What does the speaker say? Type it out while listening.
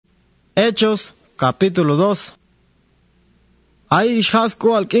Hechos, capítulo 2. Ahí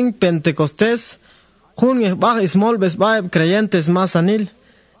ishasco al king Pentecostés, jun yehbaj ismol besbaeb creyentes masanil,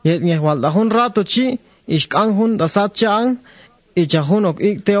 yet yehwaldajun rato chi, ishkan jun dasat chaan, ichajun ok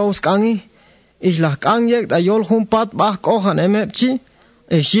ik teos kangi, ishlahkan yek dayol jun pat baj kohan emep chi,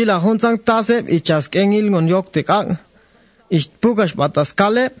 ishila jun sang tasep ichasken ilngon yok tekak, ishpukash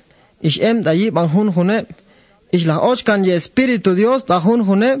bataskalep, ishem dayib an jun junep, ishlah ochkan ye Espíritu Dios da jun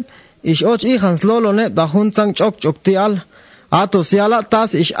junep, ish och ihans lolonep da jun sang chok tial, ato siala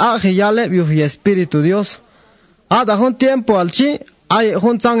tas ish aji yale yuh Espíritu Dios. Da jun tiempo al chi, ay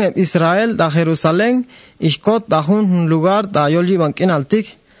jun sang Israel da Jerusalén, ishkot da jun lugar da yoljiban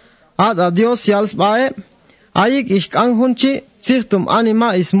kinaltik. Da Dios sials bae, ayik ishkan jun chi, sichtum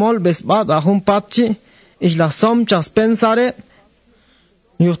anima ismol besba da jun patchi, ishlah som chas pensare,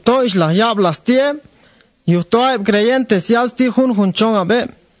 yuhto ishlah yablas tie, yuhto ay creyente sials ti jun chong abe,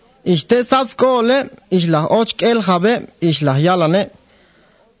 ishte satskole, ishlah ochk el jabe, ishlah yalane.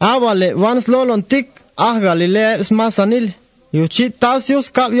 Avale vans lolontik, Galilea smasanil, yuchit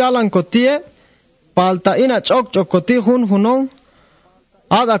tasius kap yalan kotie, palta ina chok koti hunon,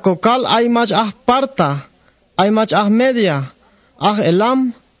 ada kokal ay mach parta, ay mach media,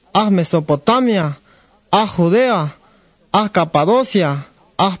 Elam, Mesopotamia, Judea, Capadocia,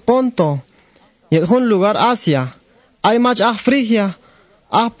 Ponto, y jun lugar Asia, ay mach Frigia,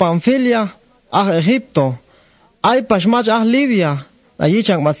 Pamfilia, Egipto, ay pashmach Libia, allí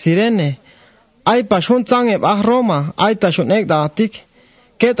chang Sirene, ay pashun eb Roma, ay tashun ek datik,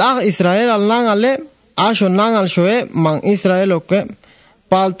 ket Israel al nangale, ashun nangal shoe man Israel oke,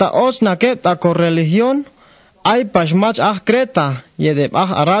 palta och nakep ta ko religion, ay pashmach Creta, yedeb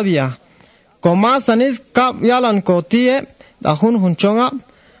Arabia, komasanis kap yalan kotie, da jun chonga,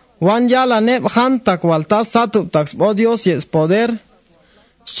 wan yalaneb hantak walta satup tax Dios yes poder,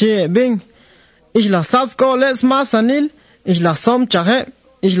 She bing, ishlah satsko les masanil, ishlah som chahe,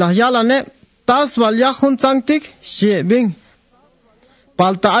 ishlah yalane, tas wal ya jun tsangtik, she bing.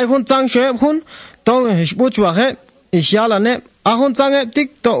 Palta ay jun tsang shoeb jun, tong ishbuch wahe, ish yalane, jun tsang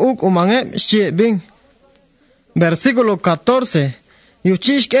tik to uk umange, she bing. Versículo 14.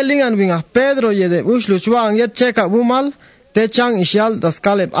 Yuchish kelingan bing Pedro yede ushluchwaan yet cheka bumal, te chang ishyal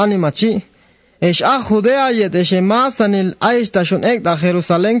daskaleb animachi. Esh Judea yet eshe masanil aish tashun ek da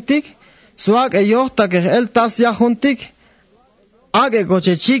Jerusalén tik, suak yohta ke el tas yahuntik, age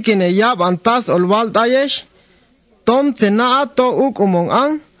goche chikine yab antas olwal dayesh, tom tsena ato uk umong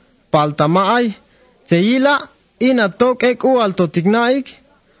ang, palta maay, tseyila ina tok ek ualto tignaik,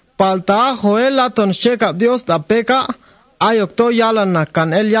 palta joel aton shekap Dios da peka, ayok to yalan na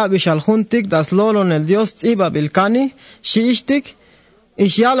kan el yabishal juntik das lolon el Dios iba bilkani, shiishtik,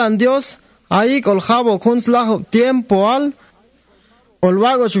 ish yalan Dios, ahí coljabo kunslajo tiempo al,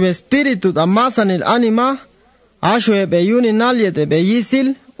 olvago su espíritu da masan el anima, asho e beyuni nalie de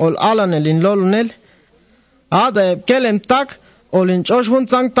beyisil, ol alan el inlolunel, ada e kelem tak, ol inchosh hun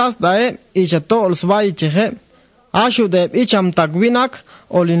sang tas da ichato ol swai chehe, asho de icham tak winak,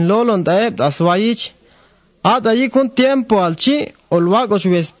 ol inlolon da da swayich, ada yikun tiempo al chi, olvago su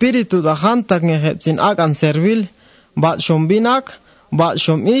espíritu da hantak ngehet sin agan servil, bat shom binak, bat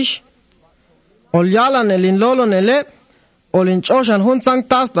shom ish, ol yalan el inlolon ele, ol inchoshan hun sang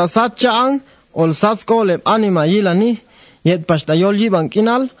tas da satchaan, ol satskole anima yilani, yet pashta yol yiban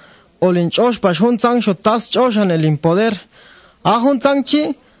kinal, ol inchosh pash hun sang shot tas choshan el impoder, hun sang chi,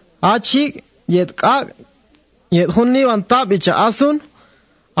 chi, yet kak, yet hun niwan tab icha asun,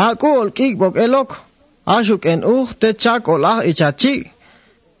 ku ol kikbok elok, ashuk en te chak ol icha chi,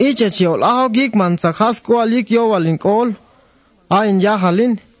 icha chi ol gik man sakhas ko alik yowalin kol, in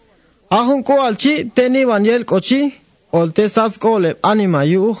yahalin, ahun ko alchi teni vanyel kochi, ol te sas kole anima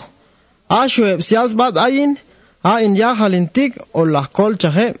yuh, ashueb sias bad ayin, in yahalintik, ol lah kol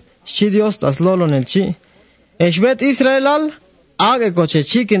chahe, shi Dios das lolon el chi. Eshbet Israelal, age koche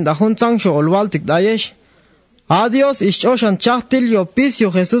chikin da hun sangsho ol waltik dayesh, Dios ishoshan chahtil yo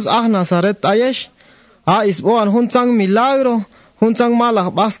pisio Jesús Nazaret dayesh, isboan hun sang milagro, hun sang malah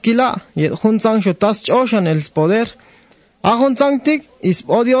baskila, yet hun sangsho tas choshan el poder, Ahun sangtik is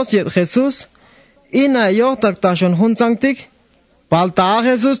Dios yet Jesús, ina yohtak tashon hun sangtik, palta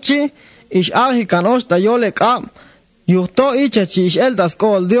Jesús chi, ish kan osh da yolek yuhto icha chi ish el das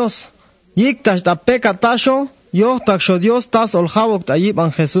kol Dios, yik tash da peka tasho, yohtak sho Dios tas ol javok da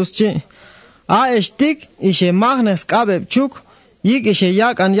yiban Jesús chi. Eshtik ishe magnes kabeb chuk, yik ishe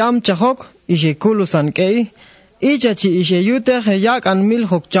yak an yam chahok, ishe kulusan kei, icha chi ishe yute yak an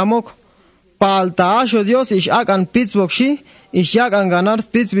milhok chamok, palta asho Dios ish akan pitzbokshi, ish akan ganar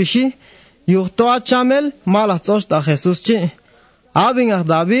pitzbishi, yuhto a chamel malas da Jesús chi. Abin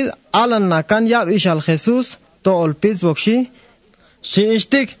David alan nakan yab ishal Jesús to olpis bokshi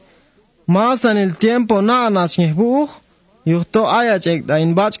ishtik masan el tiempo na anachnibuh yuhto ayachek da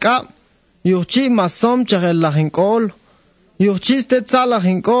in bachka yuhchi masom chagel la hinkol yuhchi te tsala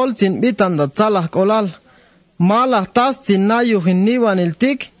hinkol sin bitan da tsala kolal malah tas sin na yuhinniwan el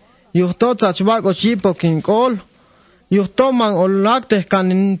tik yuhto tachbako chipo kinkol yuhto man olakte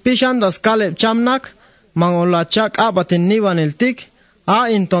kanin pishan das kaleb chamnak man olachak abatin niwan el tik a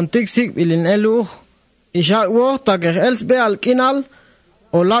intontik sig bilin eluh ishak woh takeh elsbe al kinal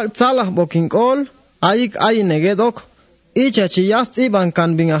olak tsalah bokinkol ayik ay negedok icha chiyas iban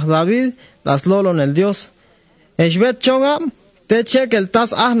kan bingah David das lolon el Dios eshbet chonga te chekel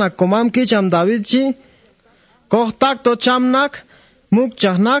tas ahna komam kicham David chi kohtak to chamnak muk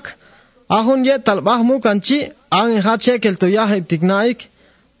chahnak ahun ye talbah mukanchi an ha chekel to yahe tiknaik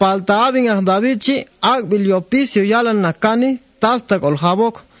palta bingah David chi ak biliopisio yalan nakani tas tak ol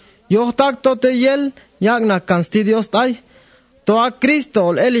habok yohtak to te yel yak nakan sti Dios tay to a Cristo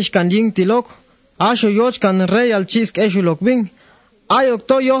ol elish kan ying tilok asho yoch kan rey al chisk eshulok bing ayok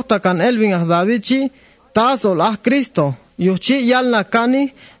to yohta kan elving ah David chi tas ol ah Cristo yuchi yal nakani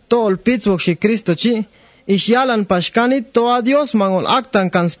to ol pitzvok shi Cristo chi ish yalan pashkani to a Dios man ol aktan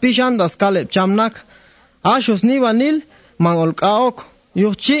kan spishan das kaleb chamnak ashos nivanil man ol kaok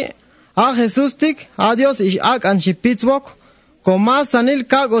yuchi a Jesus tik a Dios ish ak an shi pitzvok komasanil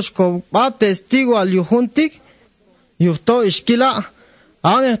kagos ko ba testigo al yuhuntik yuhto ishkila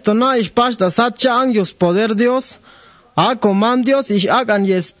an esto na ishpash da satcha an yus poder Dios a command Dios ish agan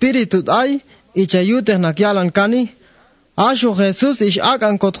y espíritu ay ichayutes nakyalan kani asho Jesús ish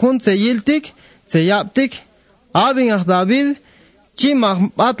agan kothun yiltik yaptik abin ah David chimah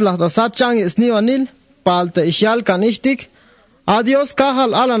batlah da satcha an isniwanil palte ishyal kanishtik a Dios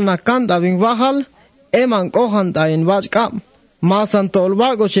kahal alan nakan da bin wahal eman kohan da in wachka masan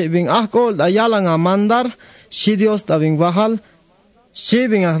tolbago che bin ahkol da yalan amandar shi Dios da bin wahal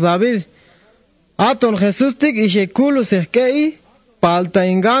shibing ah David aton Jesús tik ishe kulus ehkei palta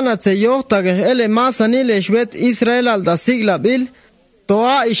ingana tseyohta ele masanil eshvet Israel al da sigla bil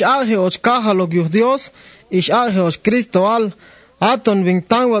toa ish aje och kahalog yuh Dios ish aje och Cristo al aton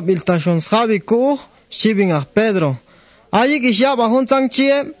vingtangwa bil tashon schabi kuh shibing ah Pedro ayik ish yaba hunsang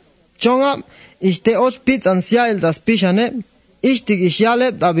chie chonga ishte och pitz ansia el das pishane ishtik ish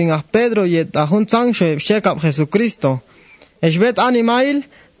yaleb da bing ah Pedro yet da hunsang shoeb shekab Jesucristo eshbet animail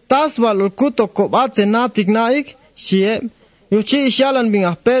tas valul kuto kobatse natik naik shie yuchi ishalan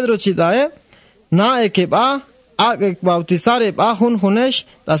bingah Pedro chidae na ekeba ak bautizare ba hunesh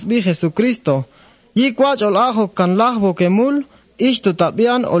das bi Jesucristo yikwach ol ajo kan lahbo kemul ishtu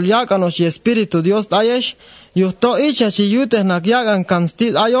tabian ol yakanos y Espíritu Dios dayesh yuhto icha chi yutes nak yagan kan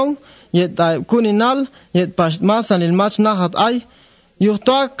stit ayon yet da kuninal yet pashmasan il mach nahat ay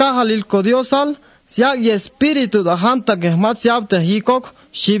yuhto kahalil kodiosal siag y Espíritu da hanta gehmat siabte hikok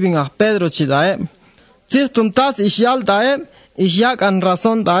shibing ah Pedro chidae sihtum tas ishyal dae ishyak an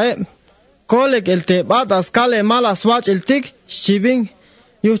razón dae kolek el te batas kale mala swach el tik shibing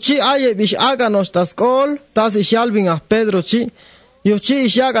yuchi aye bish aganos tas kol tas ishyal bing ah Pedro chi yuchi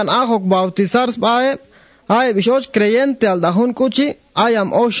ishyagan ahok bautizar bae aye bish och creyente al dahun kuchi ayam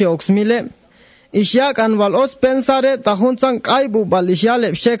oshe oxmile ishyagan val os pensare dahun sang kaibu bal ishyale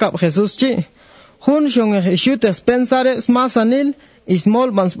shekap Jesus chi hun shong eshutes pensare smasanil ismol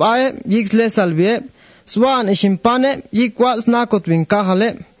bans bae yix le salvie swan ishimpane yikwas nakot vinkahale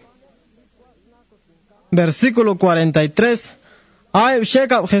versículo 43 ay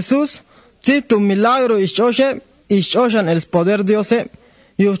shekap Jesús si tu milagro ishoshan el poder Diose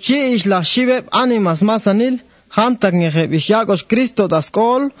yuchi ish la shibe animas masanil hantak nge bishagos Cristo das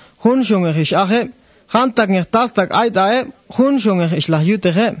kol hun shong ishaje hantak nge tastak ay dae hun shong ish la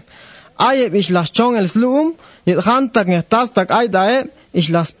yutege ayeb ish las chong el slum yet hantak nge tastak ay dae ish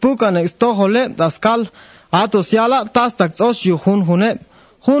las pukan extohole das kal atos yala tastak tos yu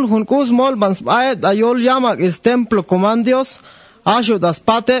hun kus mol bans bae da yol yamak is templo comandios asho das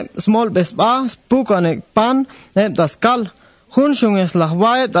pate small besba pukan ek pan das kal hun shung es las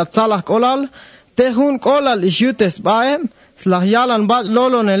bae da tsalak kolal te hun kolal ish yutes bae slah yalan bat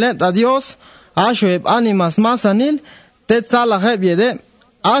lolo nele da Dios asho eb animas masanil te tsalak heb yede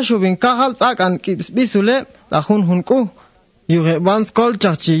asho bin kahal tsakan kibs bisule da hun ku yuhe bans kol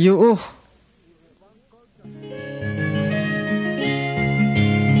chachi yu